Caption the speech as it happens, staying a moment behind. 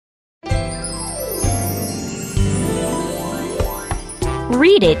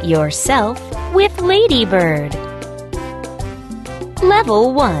Read it yourself with Ladybird.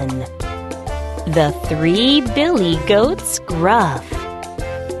 Level 1. The Three Billy Goats Gruff.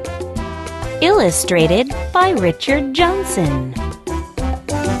 Illustrated by Richard Johnson.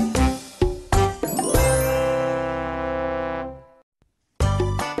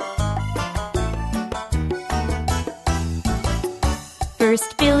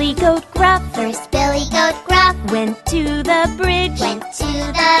 First Billy Goat Gruff, went to the bridge,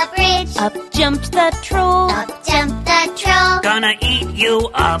 up jumped the troll, Gonna eat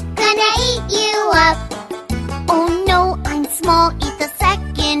you up. Oh no, I'm small, eat the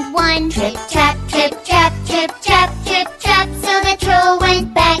second one. Trip, trap, trip, trap, trip, trap, trip, trap. So the troll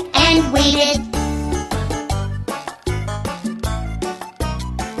went back and waited.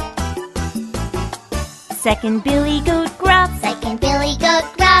 Second Billy Goat Gruff,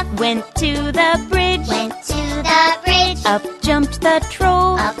 went to the bridge, up jumped the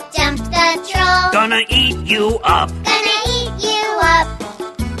troll, Gonna eat you up.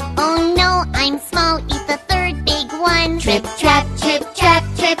 Oh no, I'm small, eat the third big one. Trip, trap, trip, trap,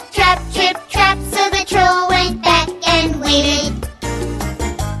 trip, trap, trip, trap. So the troll went back and waited.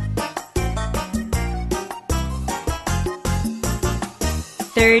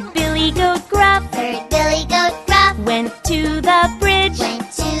 Third Billy Goat Gruff, went to the bridge,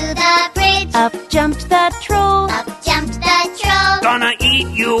 up jumped the troll, Gonna eat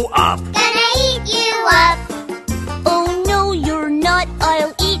you up. Oh no, you're not,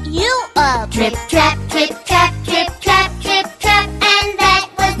 I'll eat you up. Trip, trap, trip, trap, trip, trap, trip, trap. And that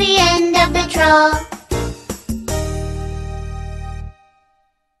was the end of the troll.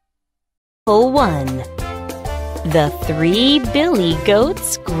 Level 1. The Three Billy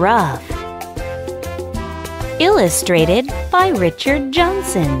Goats Gruff. Illustrated by Richard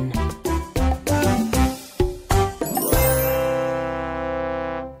Johnson.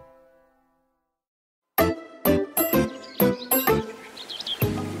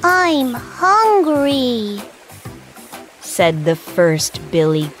 I'm hungry, said the first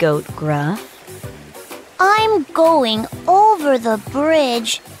Billy Goat Gruff. I'm going over the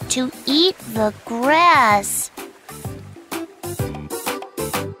bridge to eat the grass.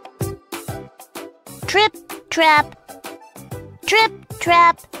 Trip, trap, trip,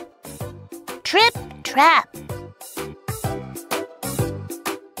 trap, trip, trap.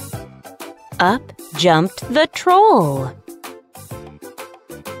 Up jumped the troll.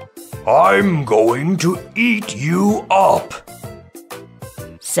 I'm going to eat you up,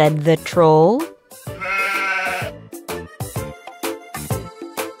 said the troll.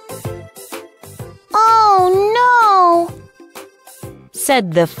 Oh no,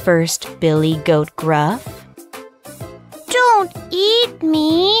 said the first Billy Goat Gruff. don't eat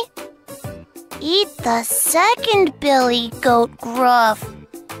me. Eat the second Billy Goat Gruff.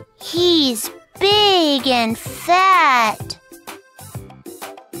 He's big and fat.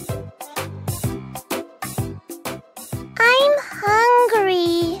 I'm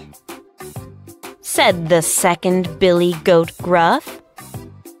hungry, said the second Billy Goat Gruff.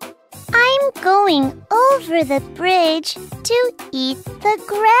 I'm going over the bridge to eat the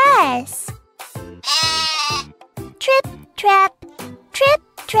grass. Trip, trap, trip,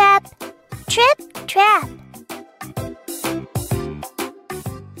 trap, trip, trap.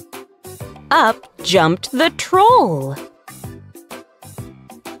 Up jumped the troll.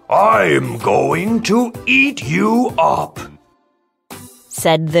 I'm going to eat you up,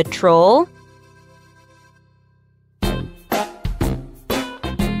 said the troll.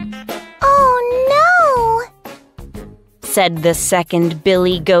 Oh no, said the second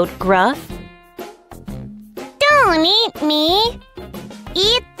Billy Goat Gruff. don't eat me.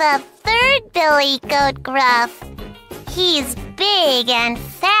 Eat the third Billy Goat Gruff. He's big and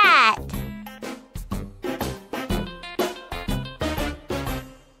fat.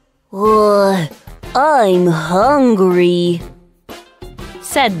 I'm hungry,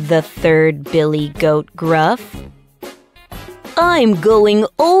 said the third Billy Goat Gruff. I'm going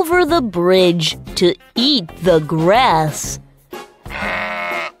over the bridge to eat the grass.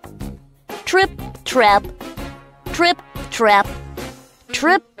 Trip, trap, trip, trap,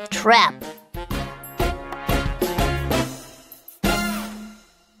 trip, trap.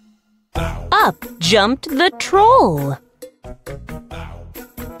 Up jumped the troll.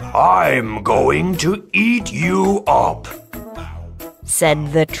 I'm going to eat you up,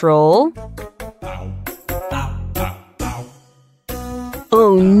 said the troll.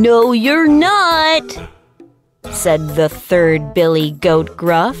 Oh no, you're not, said the third Billy Goat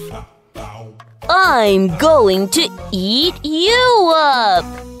Gruff. I'm going to eat you up.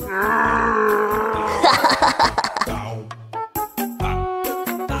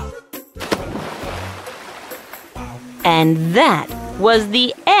 And that was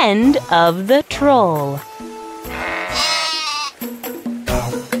the end of the troll.